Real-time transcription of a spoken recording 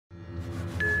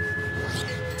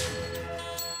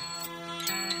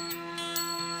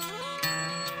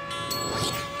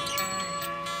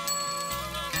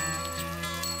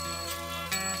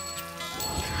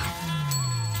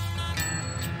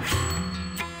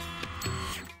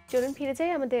চলুন ফিরে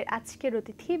যাই আমাদের আজকের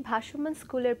অতিথি ভাসমান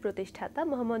স্কুলের প্রতিষ্ঠাতা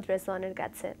মোহাম্মদ রেজওয়ানের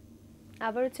কাছে।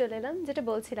 আবারও চলে এলাম, যেটা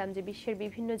বলছিলাম যে বিশ্বের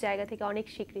বিভিন্ন জায়গা থেকে অনেক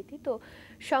স্বীকৃতি। তো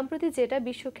সম্প্রতি যেটা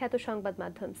বিশ্বখ্যাত সংবাদ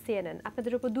মাধ্যম সিএনএন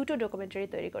আপনাদের উপর 2টো ডকুমেন্টারি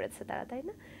তৈরি করেছে তারা, তাই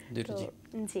না? তো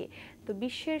জি, তো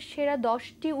বিশ্বের সেরা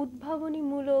 10টি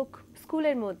উদ্ভাবনীমূলক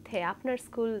স্কুলের মধ্যে আপনার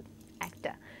স্কুল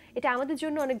একটা। এটা আমাদের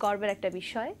জন্য অনেক গর্বের একটা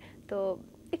বিষয়। তো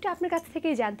একটু আপনার কাছ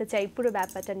থেকেই জানতে চাই পুরো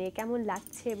ব্যাপারটা নিয়ে কেমন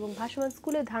লাগছে, এবং ভাসমান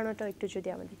স্কুলের ধারণাটা একটু যদি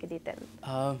আমাদেরকে দিতেন।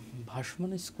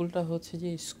 ভাসমান স্কুলটা হচ্ছে যে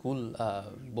স্কুল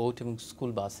বোট এবং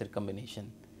স্কুল বাসের কম্বিনেশন।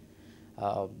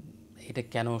 এটা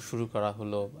কেন শুরু করা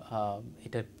হলো,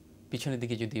 এটার পিছনের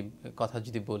দিকে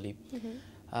যদি বলি,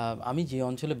 আমি যে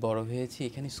অঞ্চলে বড় হয়েছি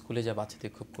এখানে স্কুলে যা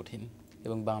বাচ্চাদের খুব কঠিন।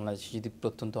 এবং বাংলাদেশে যদি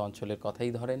প্রত্যন্ত অঞ্চলের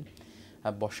কথাই ধরেন,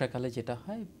 বর্ষাকালে যেটা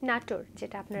হয় নাটোর,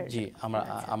 যেটা আপনার জি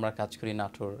আমরা কাজ করি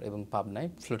নাটোর এবং পাবনায়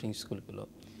ফ্লোটিং স্কুলগুলো।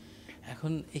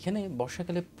 এখন এখানে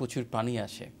বর্ষাকালে প্রচুর পানি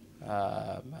আসে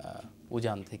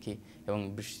উজান থেকে, এবং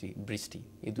বৃষ্টি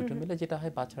এই দুটো মিলে যেটা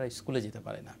হয় বাচ্চারা স্কুলে যেতে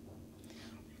পারে না,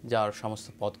 যার সমস্ত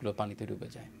পথগুলো পানিতে ডুবে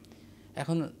যায়।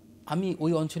 এখন আমি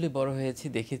ওই অঞ্চলে বড় হয়েছি,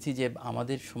 দেখেছি যে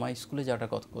আমাদের সময় স্কুলে যাওয়াটা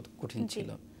কত কঠিন ছিল।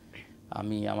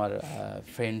 আমি আমার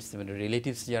ফ্রেন্ডস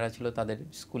রিলেটিভস যারা ছিল তাদের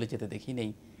স্কুলে যেতে দেখি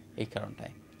নেই। এই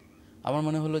কারণটায় আমার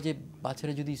মনে হলো যে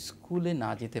বাচ্চারা যদি স্কুলে না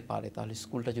যেতে পারে, তাহলে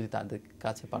স্কুলটা যদি তাদের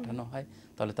কাছে পাঠানো হয়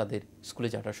তাহলে তাদের স্কুলে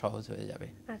যাওয়াটা সহজ হয়ে যাবে।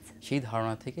 সেই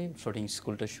ধারণা থেকে ফ্লোটিং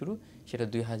স্কুলটা শুরু, সেটা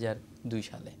 2002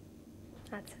 সালে।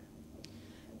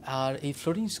 আর এই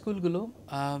ফ্লোটিং স্কুলগুলো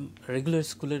রেগুলার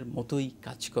স্কুলের মতোই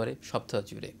কাজ করে সপ্তাহ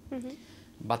জুড়ে।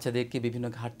 বাচ্চাদেরকে বিভিন্ন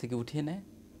ঘাট থেকে উঠিয়ে নেয়,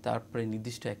 তারপরে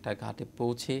নির্দিষ্ট একটা ঘাটে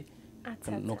পৌঁছে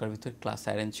নৌকার ভিতরে ক্লাস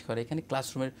অ্যারেঞ্জ করে। এখানে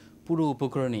ক্লাসরুমের পুরো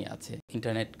উপকরণই আছে,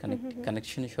 ইন্টারনেট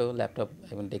কানেকশন সহ ল্যাপটপ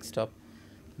এবং ডেস্কটপ,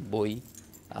 বই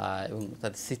এবং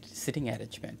তাদের সিটিং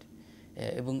অ্যারেঞ্জমেন্ট।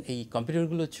 এবং এই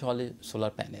কম্পিউটারগুলো চলে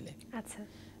সোলার প্যানেলে।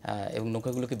 এবং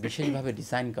নৌকাগুলোকে বিশেষভাবে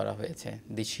ডিজাইন করা হয়েছে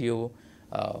দেশীয়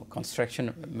কনস্ট্রাকশন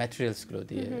ম্যাটেরিয়ালসগুলো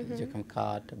দিয়ে, যেরকম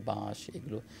কাঠ, বাঁশ,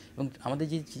 এগুলো। এবং আমাদের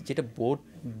যেটা বোট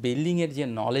বিল্ডিংয়ের যে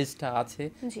নলেজটা আছে,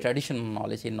 ট্র্যাডিশনাল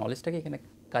নলেজ, এই নলেজটাকে এখানে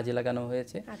কাজে লাগানো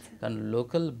হয়েছে। কারণ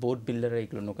লোকাল বোট বিল্ডাররা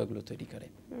এগুলো নৌকাগুলো তৈরি করে।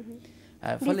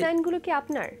 ডিজাইনগুলো কি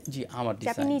আপনার? জি, আমার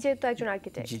ডিজাইন। আপনি নিজে তো একজন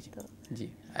আর্কিটেক্ট। জি।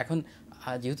 এখন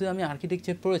যেহেতু আমি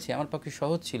আর্কিটেকচার পড়েছি, আমার পক্ষে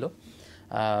সহজ ছিল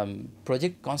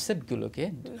প্রজেক্ট কনসেপ্টগুলোকে,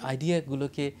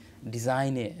 আইডিয়াগুলোকে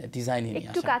ডিজাইনে নিয়ে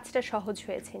আসা। একটু কাজটা সহজ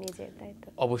হয়েছে নিজে, তাই তো?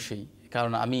 অবশ্যই,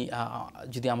 কারণ আমি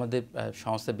যদি আমাদের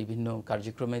সংস্থার বিভিন্ন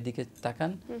কার্যক্রমের দিকে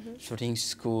তাকান, শুটিং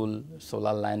স্কুল,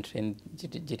 সোলার ল্যান্ট্রেন,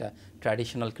 যেটা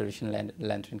ট্র্যাডিশনাল কেরোসিন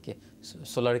ল্যান্ট্রেনকে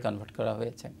সোলারে কনভার্ট করা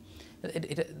হয়েছে,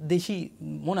 এটা দেশি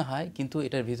মনে হয়, কিন্তু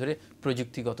এটার ভিতরে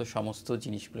প্রযুক্তিগত সমস্ত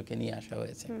জিনিসগুলোকে নিয়ে আসা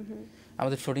হয়েছে।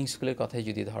 আমাদের ফ্লোটিং স্কুলের কথাই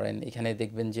যদি ধরেন, এখানে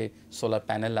দেখবেন যে সোলার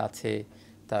প্যানেল আছে,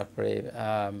 তারপরে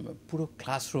পুরো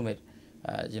ক্লাসরুমের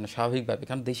যেন স্বাভাবিকভাবে,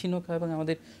 কারণ দেশি নৌকা এবং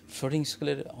আমাদের ফ্লোটিং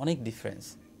স্কুলের অনেক ডিফারেন্স।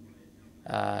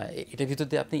 এটার ভিতর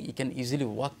দিয়ে আপনি ক্যান ইজিলি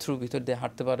ওয়াক থ্রু, ভিতর দিয়ে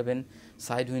হাঁটতে পারবেন।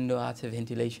 সাইড উইন্ডো আছে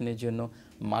ভেন্টিলেশনের জন্য,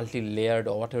 multi layered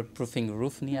water proofing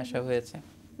roof নিয়ে আসা হয়েছে,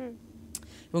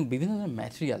 এবং বিভিন্ন ধরনের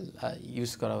ম্যাটেরিয়াল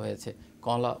ইউজ করা হয়েছে,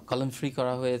 কলম ফ্রি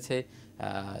করা হয়েছে,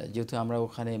 যেহেতু আমরা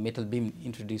ওখানে মেটাল বিম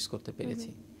ইন্ট্রোডিউস করতে পেরেছি।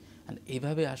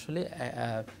 এইভাবে আসলে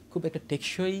খুব একটা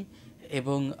টেকসই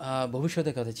এবং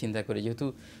ভবিষ্যতের কথা চিন্তা করে, যেহেতু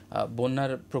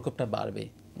বন্যার প্রকোপটা বাড়বে,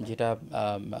 যেটা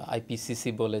আইপিসিসি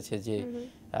বলেছে যে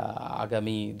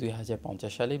আগামী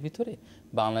 2050 সালের ভিতরে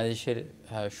বাংলাদেশের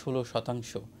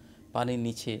 16% পানির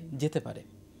নিচে যেতে পারে।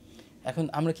 এখন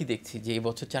আমরা কি দেখছি যে এই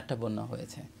বছর 4টা বন্যা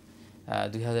হয়েছে,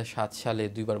 2007 সালে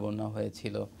 2বার বন্যা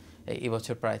হয়েছিল,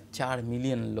 এবছর প্রায় 4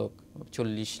 মিলিয়ন লোক,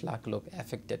 40 লাখ লোক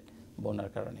এফেক্টেড বন্যার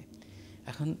কারণে।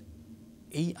 এখন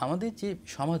এই আমাদের যে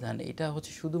সমাধান, এটা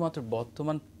হচ্ছে শুধুমাত্র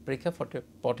বর্তমান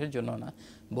প্রেক্ষাপটের জন্য না,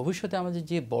 ভবিষ্যতে আমাদের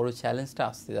যে বড় চ্যালেঞ্জটা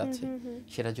আসতে যাচ্ছে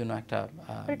সেটার জন্য একটা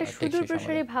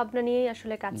সুদূরপ্রসারী ভাবনা নিয়েই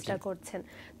আসলে কাজটা করছেন।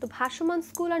 তো ভাসমান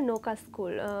স্কুল আর নৌকা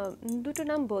স্কুল দুটো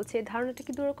নাম বলছে, ধারণাটা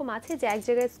কি দুরকম আছে যে এক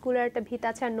জায়গায় স্কুলের একটা ভিত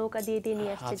আছে আর নৌকা দিয়ে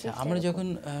নিয়ে আসছে? আমরা যখন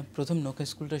প্রথম নৌকা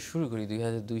স্কুলটা শুরু করি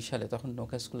 2002 সালে, তখন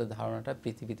নৌকা স্কুলের ধারণাটা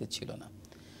পৃথিবীতে ছিল না।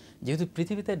 যেহেতু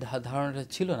পৃথিবীতে ধারণাটা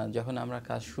ছিল না, যখন আমরা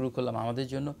কাজ শুরু করলাম, আমাদের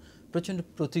জন্য প্রচণ্ড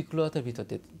প্রতিকূলতার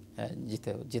ভিতরে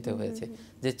যেতে হয়েছে।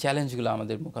 যে চ্যালেঞ্জগুলো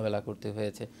আমাদের মোকাবেলা করতে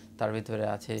হয়েছে, তার ভিতরে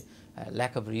আছে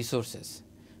ল্যাক অফ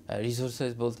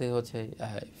রিসোর্সেস বলতে হচ্ছে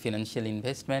ফিনান্সিয়াল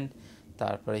ইনভেস্টমেন্ট,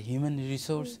 তারপরে হিউম্যান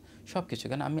রিসোর্স, সব কিছু।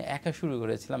 কারণ আমি একা শুরু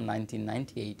করেছিলাম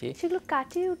 1998-এ। সেগুলো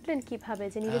কাটিয়ে উঠলেন কিভাবে,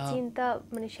 যে নিজের চিন্তা,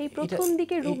 মানে সেই প্রথম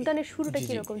দিকে রূপদানের শুরুটা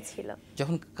কিরকম ছিল?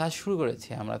 যখন কাজ শুরু করেছি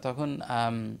আমরা, তখন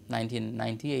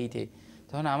 1998-এ,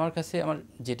 তখন আমার কাছে আমার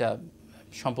যেটা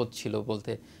সম্পদ ছিল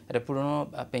বলতে, একটা পুরনো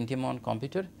পেন্টিয়াম অন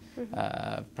কম্পিউটার,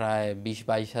 প্রায়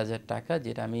 20-22 হাজার টাকা,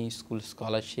 যেটা আমি স্কুল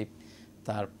স্কলারশিপ,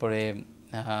 তারপরে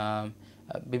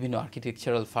বিভিন্ন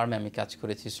আর্কিটেকচারাল ফার্মে আমি কাজ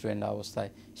করেছি স্টুডেন্ট অবস্থায়,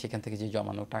 সেখান থেকে যে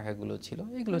জমানো টাকাগুলো ছিল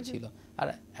এগুলো ছিল। আর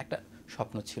একটা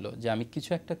স্বপ্ন ছিল যে আমি কিছু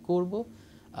একটা করব,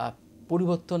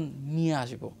 পরিবর্তন নিয়ে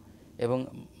আসব, এবং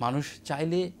মানুষ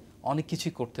চাইলে অনেক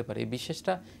কিছুই করতে পারে। এই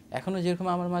বিশ্বাসটা এখনও যেরকম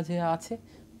আমার মাঝে আছে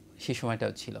সেই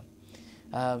সময়টাও ছিল।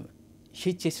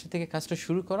 সেই চেষ্টা থেকে কাজটা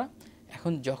শুরু করা।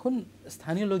 এখন যখন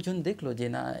স্থানীয় লোকজন দেখলো যে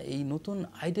না, এই নতুন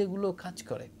আইডিয়াগুলো কাজ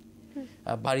করে,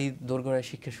 বাড়ি দোরগোড়ায়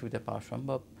শিক্ষা সুবিধা পাওয়া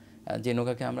সম্ভব, যে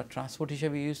নৌকাকে আমরা ট্রান্সপোর্ট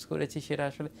হিসেবে ইউজ করেছি সেটা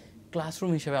আসলে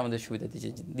ক্লাসরুম হিসেবে আমাদের সুবিধা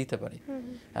দিতে পারে।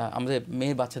 আমাদের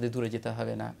মেয়ে বাচ্চাদের দূরে যেতে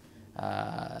হবে না,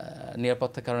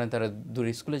 নিরাপত্তার কারণে তারা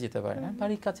দূরে স্কুলে যেতে পারে না,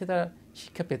 বাড়ির কাছে তারা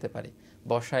শিক্ষা পেতে পারে।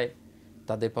 বর্ষায়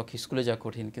তাদের পক্ষে স্কুলে যাওয়া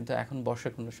কঠিন, কিন্তু এখন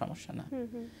বর্ষার কোনো সমস্যা না।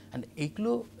 আর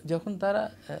এইগুলো যখন তারা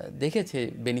দেখেছে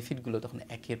বেনিফিটগুলো, তখন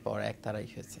একের পর এক তারা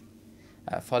এসেছে,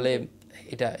 ফলে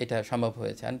এটা সম্ভব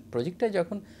হয়েছে। আর প্রজেক্টটা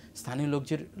যখন স্থানীয়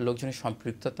লোকজনের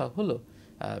সম্পৃক্ততা হলো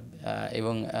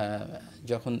এবং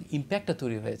যখন ইম্প্যাক্টটা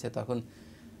তৈরি হয়েছে, তখন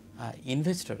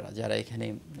ইনভেস্টররা যারা এখানে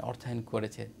অর্থায়ন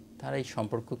করেছে তারা এই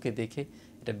সম্পর্ককে দেখে,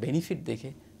 এটা বেনিফিট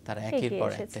দেখে তারা একের পর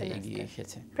একটা এগিয়ে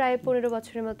এসেছে। প্রায় 15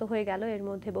 বছরের মতো হয়ে গেল, এর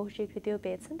মধ্যে বহু স্বীকৃতিও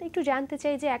পেয়েছেন। তো একটু জানতে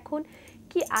চাই যে এখন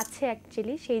কি আছে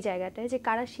অ্যাকচুয়ালি সেই জায়গাটায়, যে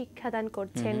কারা শিক্ষাদান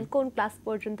করছেন, কোন ক্লাস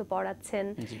পর্যন্ত পড়াচ্ছেন,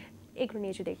 এগুলো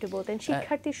নিয়ে যদি একটু বলতেন।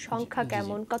 শিক্ষার্থীর সংখ্যা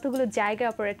কেমন, কতগুলো জায়গায়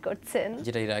অপারেট করছেন?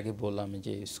 যেটা এর আগে বললাম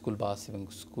যে স্কুল বাস এবং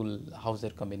স্কুল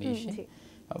হাউসের কম্বিনেশন,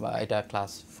 এটা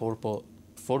ক্লাস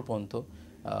 4 পর্যন্ত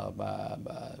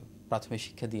প্রাথমিক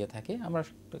শিক্ষা দিয়ে থাকে। আমরা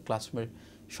ক্লাসরুমের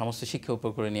সমস্ত শিক্ষা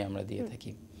উপকরণ নিয়ে আমরা দিয়ে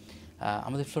থাকি।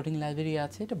 আমাদের ফ্লোটিং লাইব্রেরি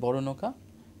আছে, এটা বড় নৌকা,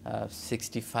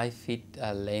 65 ফিট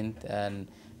লেন্থ অ্যান্ড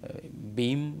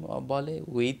বিম বলে,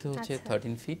 উইথ হচ্ছে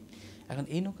 13 ফিট। এখন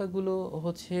এই নৌকাগুলো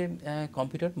হচ্ছে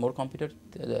মোর কম্পিউটার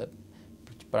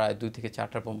প্রায় 2 থেকে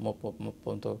 4টা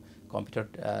পর্যন্ত কম্পিউটার,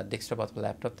 ডেস্কটপ অথবা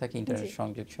ল্যাপটপ থাকে, ইন্টারনেট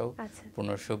সংযোগ সহ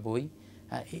 1500 বই।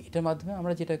 এটার মাধ্যমে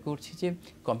আমরা যেটা করছি যে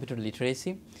কম্পিউটার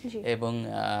লিটারেসি, এবং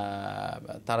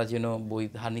তারা যেন বই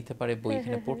ধার নিতে পারে, বই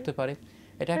এখানে পড়তে পারে।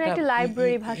 এটা একটা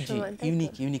লাইব্রেরি ভাষণ,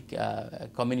 ইউনিক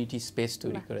কমিউনিটি স্পেস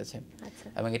তৈরি করেছে।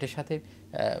 এবং এটার সাথে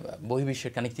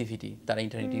বহির্বিশ্বের কানেক্টিভিটি, তারা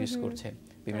ইন্টারনেট ইউজ করছে,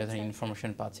 বিভিন্ন ধরনের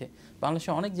ইনফরমেশন পাচ্ছে।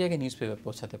 বাংলাদেশে অনেক জায়গায় নিউজ পেপার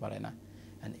পৌঁছাতে পারে না,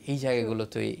 এই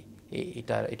জায়গাগুলোতে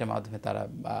এটার মাধ্যমে তারা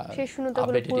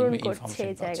পূরণ করছে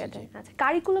এই জায়গাটা। আচ্ছা,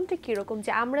 কারিকুলামটা কি রকম,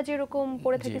 যে আমরা যেরকম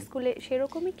পড়ে থাকি স্কুলে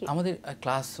সেরকমই কি? আমাদের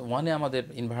ক্লাস 1-এ আমাদের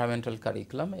এনভায়রনমেন্টাল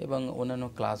কারিকুলাম, এবং অন্যান্য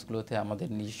ক্লাসগুলোতে আমাদের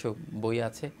নিজস্ব বই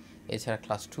আছে। এছাড়া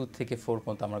ক্লাস 2 থেকে 4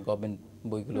 পর্যন্ত আমরা গভর্নমেন্ট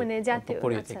বইগুলো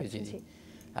পড়ে থেকেছি।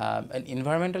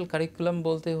 এনভায়রনমেন্টাল কারিকুলাম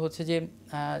বলতে হচ্ছে যে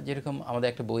যেরকম আমাদের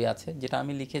একটা বই আছে যেটা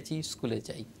আমি লিখেছি, স্কুলে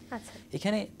যাই।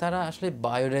 এখানে তারা আসলে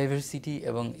বায়োডাইভার্সিটি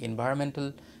এবং এনভায়রনমেন্টাল,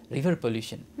 রিভার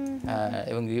পলিউশন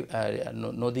এবং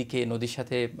নদীর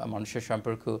সাথে মানুষের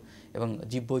সম্পর্ক এবং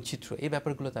জীববৈচিত্র্য, এই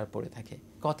ব্যাপারগুলো তারা পড়ে থাকে।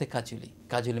 কতে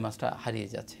কাজলি মাছটা হারিয়ে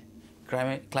যাচ্ছে,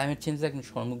 ক্লাইমেট চেঞ্জ একদম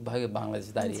সম্মুখভাগে বাংলাদেশ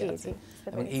দাঁড়িয়ে আছে,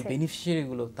 এবং এই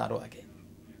বেনিফিশিয়ারিগুলো তারও আগে।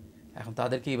 এখন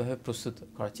তাদেরকে এইভাবে প্রস্তুত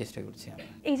করার চেষ্টা করছি আমরা।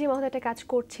 এই যে মহোদয় একটা কাজ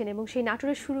করছেন এবং সেই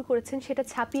নাটোরে শুরু করেছেন, সেটা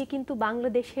ছাপিয়ে কিন্তু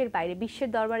বাংলাদেশের বাইরে বিশ্বের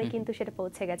দরবারে কিন্তু সেটা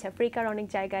পৌঁছে গেছে। আফ্রিকার অনেক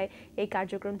জায়গায় এই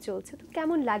কার্যক্রম চলছে। তো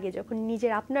কেমন লাগে যখন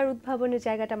নিজের আপনার উদ্ভাবনের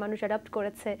জায়গাটা মানুষ অ্যাডপ্ট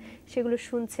করেছে, সেগুলো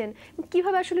শুনছেন?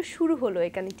 কিভাবে আসলে শুরু হলো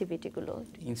এই কানেক্টিভিটিগুলো?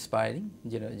 ইন্সপায়ারিং,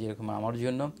 যেরকম আমার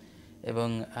জন্য। এবং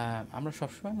আমরা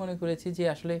সবসময় মনে করেছি যে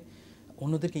আসলে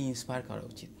অন্যদেরকে ইন্সপায়ার করা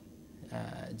উচিত।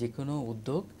 যে কোনো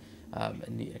উদ্যোগ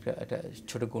একটা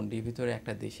ছোট গণ্ডির ভিতরে,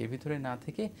 একটা দেশের ভিতরে না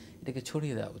থেকে এটাকে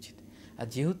ছড়িয়ে দেওয়া উচিত। আর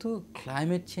যেহেতু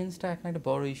ক্লাইমেট চেঞ্জটা এখন একটা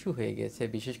বড় ইস্যু হয়ে গেছে,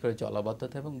 বিশেষ করে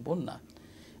জলাবদ্ধতা এবং বন্যা,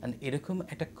 এরকম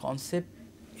একটা কনসেপ্ট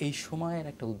এই সময়ের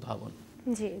একটা উদ্ভাবন।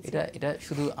 এটা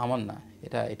শুধু আমার না,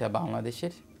 এটা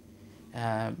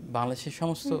বাংলাদেশের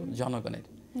সমস্ত জনগণের।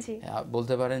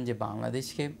 বলতে পারেন যে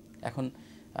বাংলাদেশকে এখন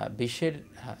বিশ্বের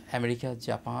আমেরিকা,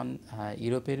 জাপান,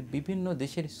 ইউরোপের বিভিন্ন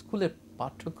দেশের স্কুলের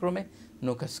পাঠ্যক্রমে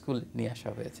নৌকা স্কুল নিয়ে আসা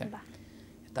হয়েছে।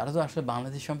 তারা তো আসলে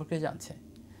বাংলাদেশ সম্পর্কে জানছে,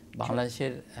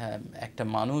 বাংলাদেশের একটা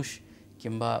মানুষ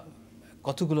কিংবা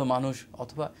কতগুলো মানুষ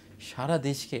অথবা সারা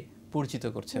দেশকে পরিচিত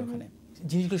করছে ওখানে।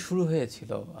 জিনিসগুলো শুরু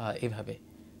হয়েছিল এভাবে।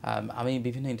 আমি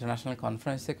বিভিন্ন ইন্টারন্যাশনাল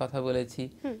কনফারেন্সে কথা বলেছি,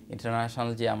 ইন্টারন্যাশনাল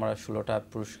যে আমরা 16টা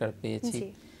পুরস্কার পেয়েছি।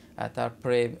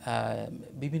 তারপরে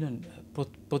বিভিন্ন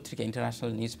পত্রিকা,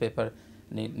 international news paper,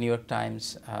 new York Times,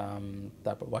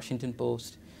 তারপর Washington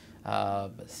post,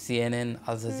 CNN,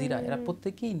 Al Jazeera, এরা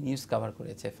প্রত্যেকেই নিউজ কভার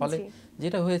করেছে। ফলে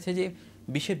যেটা হয়েছে যে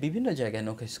বিশ্বের বিভিন্ন জায়গায়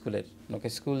নৌকা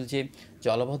স্কুল যে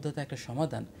জলাবদ্ধতা একটা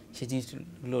সমাধান, সেই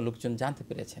জিনিসগুলো লোকজন জানতে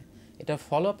পেরেছে। এটা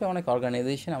ফলো আপে অনেক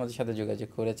অর্গানাইজেশন আমাদের সাথে যোগাযোগ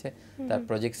করেছে, তার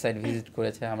প্রজেক্ট সাইট ভিজিট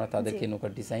করেছে, আমরা তাদেরকে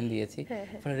নৌকার ডিজাইন দিয়েছি,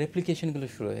 ফলে রেপ্লিকেশনগুলো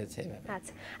শুরু হয়েছে এভাবে।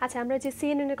 আচ্ছা আচ্ছা, আমরা যে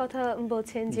সিএনএন এর কথা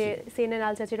বলছেন, যে সিএনএন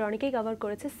আল জাজিরা অনেকেই কভার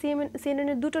করেছে, সিএনএন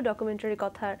এর দুটো ডকুমেন্টারি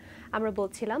কথা আমরা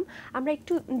বলছিলাম, আমরা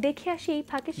একটু দেখে আসি এই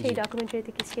ফাঁকে সেই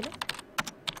ডকুমেন্টারিতে কি ছিল।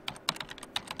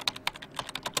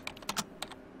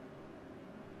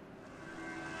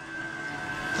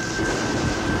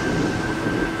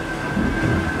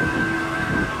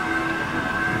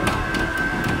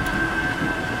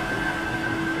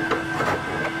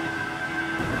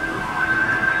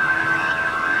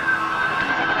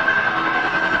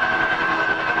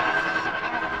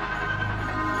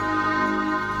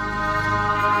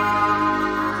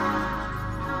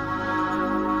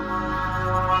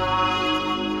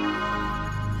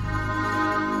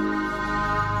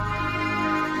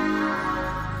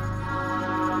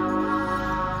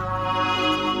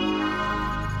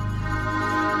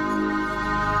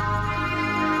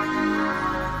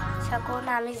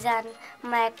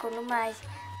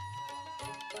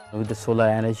 With the solar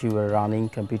energy, we're running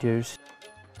computers.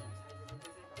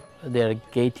 They are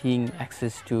getting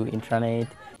access to intranet.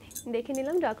 দেখে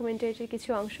নিলাম ডকুমেন্টারির কিছু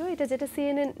অংশ, এটা যেটা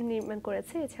সিএনএন নির্মাণ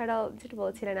করেছে। এছাড়াও যেটা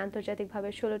বলছিলেন আন্তর্জাতিকভাবে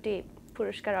 16টি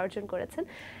পুরস্কার অর্জন করেছেন,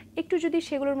 একটু যদি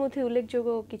সেগুলোর মধ্যে উল্লেখযোগ্য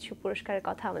কিছু পুরস্কারের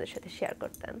কথা আমাদের সাথে শেয়ার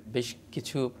করতেন। বেশ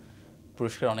কিছু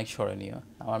পুরস্কার অনেক স্মরণীয়।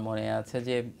 আমার মনে আছে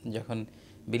যে যখন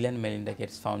বিল অ্যান্ড মেলিন্ডা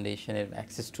গেটস ফাউন্ডেশনের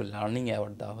অ্যাক্সেস টু লার্নিং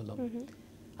অ্যাওয়ার্ড দেওয়া হলো,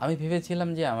 আমি ভেবেছিলাম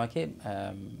যে আমাকে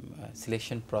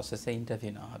সিলেকশন প্রসেসে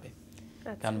ইন্টারভিউ নেওয়া হবে,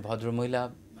 কারণ ভদ্রমহিলা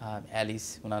অ্যালিস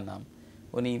ওনার নাম,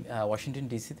 উনি ওয়াশিংটন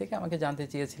ডিসি থেকে আমাকে জানতে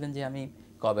চেয়েছিলেন যে আমি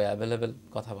কবে অ্যাভেলেবল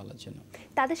কথা বলার জন্য।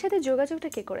 তাদের সাথে যোগাযোগটা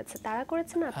কে করেছে, তারা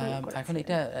করেছে না আপনি করেছেন? এখন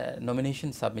এটা নমিনেশন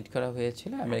সাবমিট করা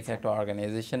হয়েছিল, আমেরিকার একটা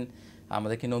অর্গানাইজেশন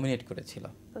আমাদেরকে নমিনেট করেছিল।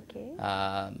 ওকে।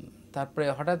 তারপরে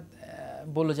হঠাৎ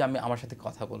বললো যে আমার সাথে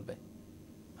কথা বলবে,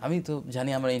 আমি তো জানি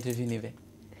আমার ইন্টারভিউ নেবে,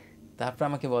 তারপর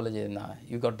আমাকে বলে যে না,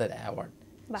 you got that award.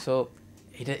 So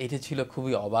এটা ছিল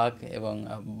খুবই অবাক এবং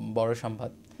বড়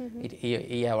সংবাদ।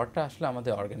 এই অ্যাওয়ার্ডটা আসলে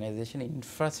আমাদের অর্গানাইজেশনের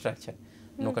ইনফ্রাস্ট্রাকচার,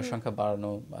 নৌকার সংখ্যা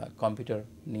বাড়ানো, কম্পিউটার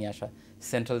নিয়ে আসা,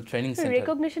 সেন্ট্রাল ট্রেনিং সেন্টার,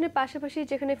 রেকগনিশনের পাশাপাশি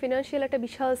যেখানে ফিনান্সিয়াল একটা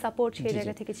বিশাল সাপোর্ট সেই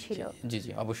জায়গা থেকে ছিল। জি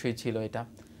অবশ্যই ছিল এটা।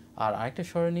 আর আরেকটা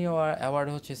স্মরণীয় অ্যাওয়ার্ড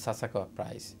হচ্ছে সাসাকা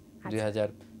প্রাইজ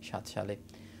 2007 সালে।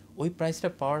 ওই প্রাইজটা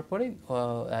পাওয়ার পরে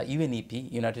UNEP,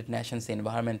 United Nations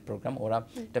environment programme, ওরা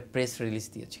একটা প্রেস রিলিজ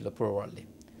দিয়েছিল পুরো ওয়ার্ল্ডে।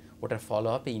 ওটার ফলো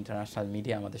আপে ইন্টারন্যাশনাল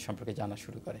মিডিয়া আমাদের সম্পর্কে জানা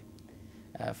শুরু করে,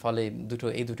 ফলে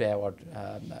এই দুটো অ্যাওয়ার্ড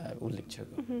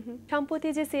উল্লেখযোগ্য। সম্প্রতি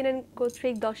যে সিএনএন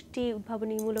কর্তৃক 10টি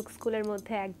উদ্ভাবনীমূলক স্কুলের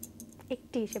মধ্যে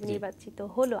একটি হিসেবে নির্বাচিত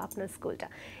হলো আপনার স্কুলটা,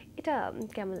 এটা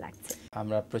কেমন লাগছে?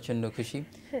 আমরা প্রচন্ড খুশি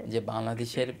যে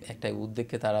বাংলাদেশের একটা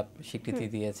উদ্যোগকে তারা স্বীকৃতি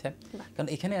দিয়েছে, কারণ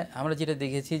এখানে আমরা যেটা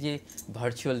দেখেছি যে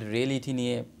ভার্চুয়াল রিয়েলিটি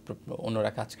নিয়ে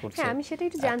অন্যরা কাজ করছে। আমি সেটা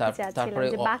একটু জানতে চাচ্ছিলাম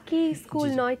যে বাকি স্কুল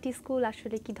 9টি স্কুল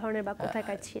আসলে কি ধরনের বা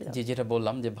কোথাকার ছিল? যেটা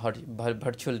বললাম যে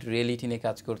ভার্চুয়াল রিয়েলিটি নিয়ে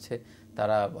কাজ করছে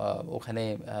তারা, ওখানে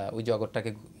ওই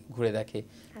জগৎটাকে ঘুরে দেখে,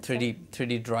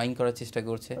 3D ড্রয়িং করার চেষ্টা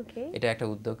করছে, এটা একটা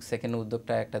উদ্যোগ। সেকেন্ড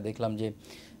উদ্যোগটা একটা দেখলাম যে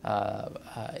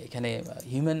এখানে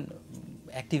হিউম্যান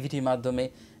অ্যাক্টিভিটির মাধ্যমে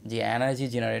যে এনার্জি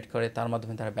জেনারেট করে তার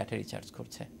মাধ্যমে তারা ব্যাটারি চার্জ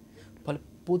করছে। ফলে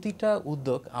প্রতিটা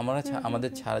উদ্যোগ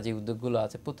আমাদের ছাড়া যে উদ্যোগগুলো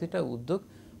আছে, প্রতিটা উদ্যোগ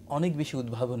অনেক বেশি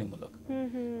উদ্ভাবনীমূলক।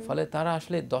 ফলে তারা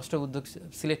আসলে 10টা উদ্যোগ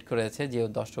সিলেক্ট করেছে, যে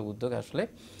 10টা উদ্যোগ আসলে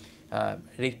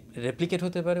রেপ্লিকেট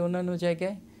হতে পারে অন্যান্য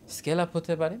জায়গায়, স্কেল আপ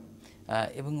হতে পারে,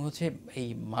 এবং হচ্ছে এই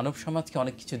মানব সমাজকে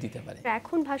অনেক কিছু দিতে পারে।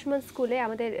 এখন ভাসমান স্কুলে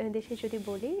আমাদের দেশে যদি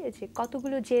বলি যে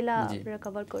কতগুলো জেলা আপনারা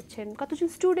কভার করছেন, কতজন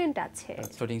স্টুডেন্ট আছে?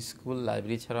 ফ্লোটিং স্কুল,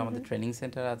 লাইব্রেরি ছাড়া আমাদের ট্রেনিং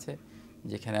সেন্টার আছে,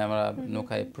 যেখানে আমরা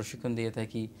নৌকায় প্রশিক্ষণ দিয়ে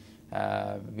থাকি,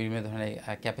 বিভিন্ন ধরনের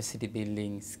ক্যাপাসিটি বিল্ডিং,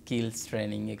 স্কিলস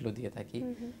ট্রেনিং এগুলো দিয়ে থাকি,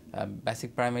 বেসিক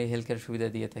প্রাইমারি হেলথ কেয়ার সুবিধা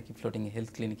দিয়ে থাকি ফ্লোটিং হেলথ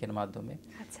ক্লিনিকের মাধ্যমে,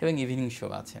 এবং ইভিনিং শো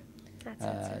আছে,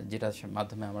 যেটার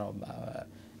মাধ্যমে আমরা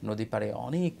নদী পাড়ে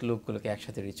অনেক লোকগুলোকে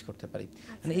একসাথে রিচ করতে পারি।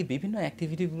 মানে এই বিভিন্ন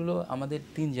অ্যাক্টিভিটিগুলো আমাদের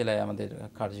 3 জেলায় আমাদের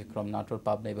কার্যক্রম, নাটোর,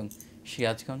 পাবনা এবং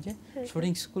সিরাজগঞ্জে।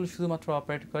 ফ্লোটিং স্কুল শুধুমাত্র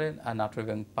অপারেট করে নাটোর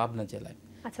এবং পাবনা জেলায়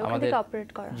আমাদের অপারেট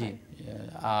করা হয়। জি,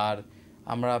 আর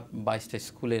আমরা 22টা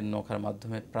স্কুলের নৌকার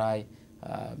মাধ্যমে প্রায়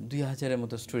 2000-এর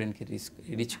মতো স্টুডেন্টকে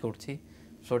রিচ করছি।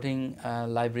 ফ্লোটিং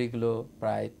লাইব্রেরিগুলো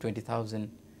প্রায় 20,000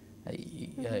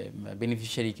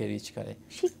 বেনিফিশিয়ারিকে রিচ করে।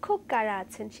 শিক্ষক কারা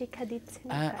আছেন, শিক্ষা দিচ্ছেন?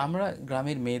 আমরা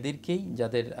গ্রামের মেয়েদেরকেই,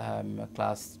 যাদের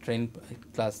ক্লাস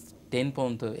 10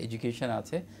 পর্যন্ত এডুকেশন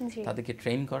আছে, তাদেরকে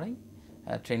ট্রেন করাই,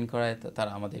 ট্রেন করায়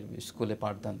তারা আমাদের স্কুলে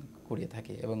পাঠদান করিয়ে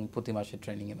থাকে এবং প্রতি মাসে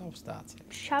ট্রেনিংয়ের ব্যবস্থা আছে।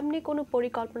 সামনে কোনো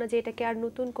পরিকল্পনা যে এটাকে আর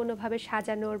নতুন কোনোভাবে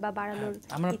সাজানোর বা বাড়ানোর?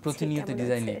 আমরা প্রতিনিয়ত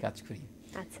ডিজাইন নিয়ে কাজ করি।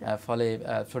 ফলে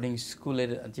ফ্লোটিং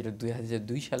স্কুলের যেটা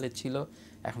 2002 সালে ছিল,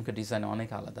 এখনকার ডিজাইন অনেক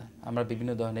আলাদা। আমরা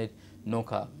বিভিন্ন ধরনের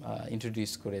নৌকা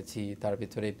ইন্ট্রোডিউস করেছি। তার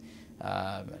ভিতরে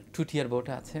 2 টিয়ার বোট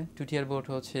আছে। 2 টিয়ার বোট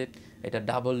হচ্ছে এটা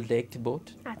ডাবল ডেকড বোট,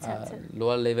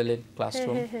 লোয়ার লেভেলের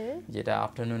ক্লাসরুম, যেটা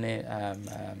আফটারনুনে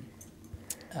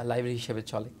লাইব্রেরি হিসেবে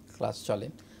চলে, ক্লাস চলে।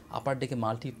 আপার ডেকে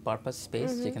মাল্টিপারপাস স্পেস,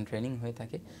 যেখানে ট্রেনিং হয়ে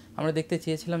থাকে। আমরা দেখতে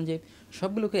চেয়েছিলাম যে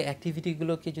সবগুলোকে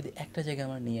অ্যাক্টিভিটিগুলোকে যদি একটা জায়গায়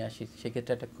আমরা নিয়ে আসি,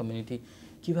 সেক্ষেত্রে একটা কমিউনিটি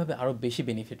কীভাবে আরও বেশি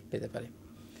বেনিফিট পেতে পারে।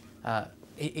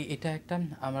 এটা একটা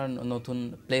আমরা নতুন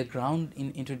প্লেগ্রাউন্ড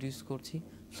ইন্ট্রোডিউস করছি,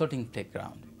 ফ্লোটিং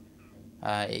প্লেগ্রাউন্ড।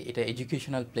 এটা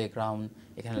এডুকেশনাল প্লেগ্রাউন্ড,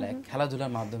 এখানে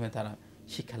খেলাধুলার মাধ্যমে তারা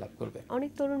শিক্ষা লাভ করবে।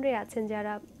 অনেক তরুণরাই আছেন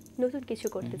যারা নতুন কিছু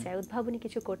করতে চায়, উদ্ভাবনী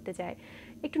কিছু করতে চায়,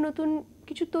 একটু নতুন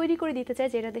কিছু তৈরি করে দিতে চায়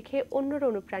যেটা দেখে অন্যরা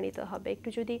অনুপ্রাণিত হবে। একটু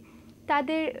যদি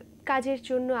তাদের কাজের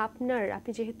জন্য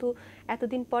আপনি যেহেতু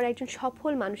এতদিন পর একজন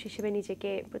সফল মানুষ হিসেবে নিজেকে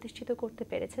প্রতিষ্ঠিত করতে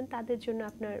পেরেছেন, তাদের জন্য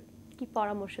আপনার কি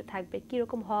পরামর্শ থাকবে?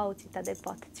 কিরকম হওয়া উচিত তাদের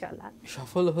পথ চলা?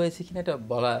 সফল হয়েছে কিনা এটা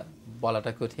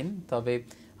বলাটা কঠিন, তবে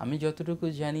আমি যতটুকু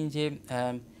জানি যে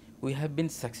we have been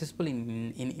successful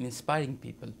in inspiring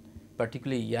people,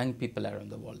 particularly young people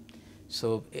around the world. So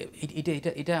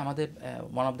এটা আমাদের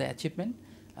one of the achievement.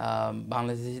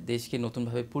 Bangladesh দেশকে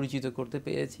নতুনভাবে পরিচিত করতে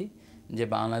পেরেছি যে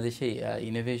বাংলাদেশে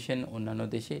ইনোভেশন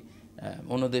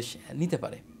অন্য দেশ নিতে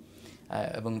পারে,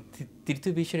 এবং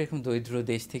তৃতীয় বিশ্বের এরকম দরিদ্র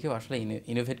দেশ থেকেও আসলে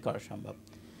ইনোভেট করা সম্ভব।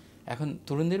 এখন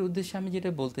তরুণদের উদ্দেশ্যে আমি যেটা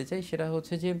বলতে চাই সেটা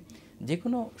হচ্ছে যে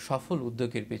কোনো সফল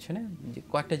উদ্যোগের পেছনে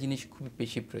কয়েকটা জিনিস খুব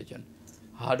বেশি প্রয়োজন: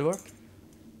 হার্ডওয়ার্ক,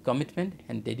 কমিটমেন্ট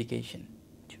অ্যান্ড ডেডিকেশন,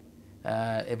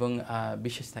 এবং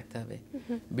বিশ্বাস থাকতে হবে।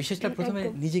 বিশ্বাসটা প্রথমে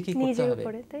নিজেকেই করতে হবে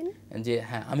যে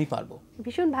হ্যাঁ আমি পারবো।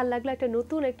 ভীষণ ভালো লাগলো,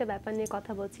 নতুন একটা ব্যাপার নিয়ে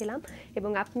কথা বলছিলাম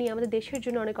এবং আপনি আমাদের দেশের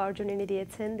জন্য অনেক অর্জন এনে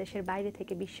দিয়েছেন। দেশের বাইরে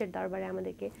থেকে বিশ্বের দরবারে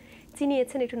আমাদেরকে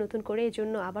চিনিয়েছেন একটু নতুন করে। এই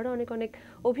জন্য আবারও অনেক অনেক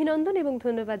অভিনন্দন এবং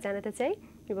ধন্যবাদ জানাতে চাই।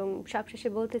 এবং সবশেষে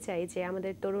বলতে চাই যে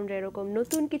আমাদের তরুণরা এরকম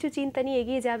নতুন কিছু চিন্তা নিয়ে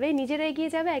এগিয়ে যাবে, নিজেরা এগিয়ে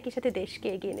যাবে, একই সাথে দেশকে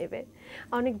এগিয়ে নেবে।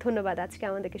 অনেক ধন্যবাদ আজকে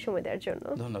আমাদেরকে সময় দেওয়ার জন্য।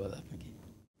 ধন্যবাদ আপনাকে।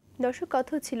 দর্শক,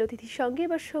 কথা হচ্ছিল অতিথির সঙ্গে,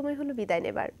 এবার সময় হলো বিদায়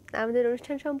নেবার। আমাদের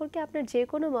অনুষ্ঠান সম্পর্কে আপনার যে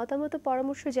কোনো মতামত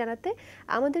পরামর্শ জানাতে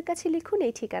আমাদের কাছে লিখুন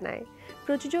এই ঠিকানায়।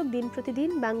 প্রযোজক দিন প্রতিদিন,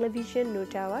 বাংলাভিশন, নো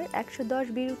টাওয়ার, 110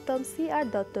 বীর উত্তম সি আর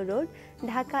দত্ত রোড,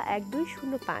 ঢাকা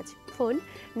 1205। ফোন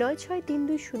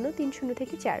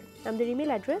 96320303-4। আমাদের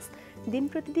ইমেল অ্যাড্রেস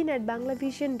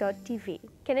dinprotidin@banglavision.tv।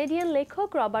 ক্যানাডিয়ান লেখক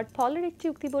রবার্ট ফলের একটি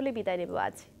উক্তি বলে বিদায় নেব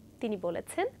আজ। তিনি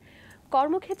বলেছেন,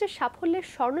 কর্মক্ষেত্রে সাফল্যের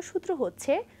স্বর্ণসূত্র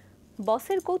হচ্ছে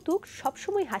বসের কৌতুক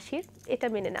সবসময় হাসির, এটা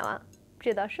মেনে নেওয়া।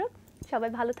 প্রিয় দর্শক, সবাই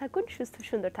ভালো থাকুন, সুস্থ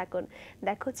সুন্দর থাকুন।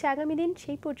 দেখা হচ্ছে আগামী দিন।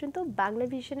 সেই পর্যন্ত বাংলা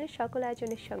ভিশনের সকল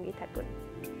আয়োজনের সঙ্গেই থাকুন।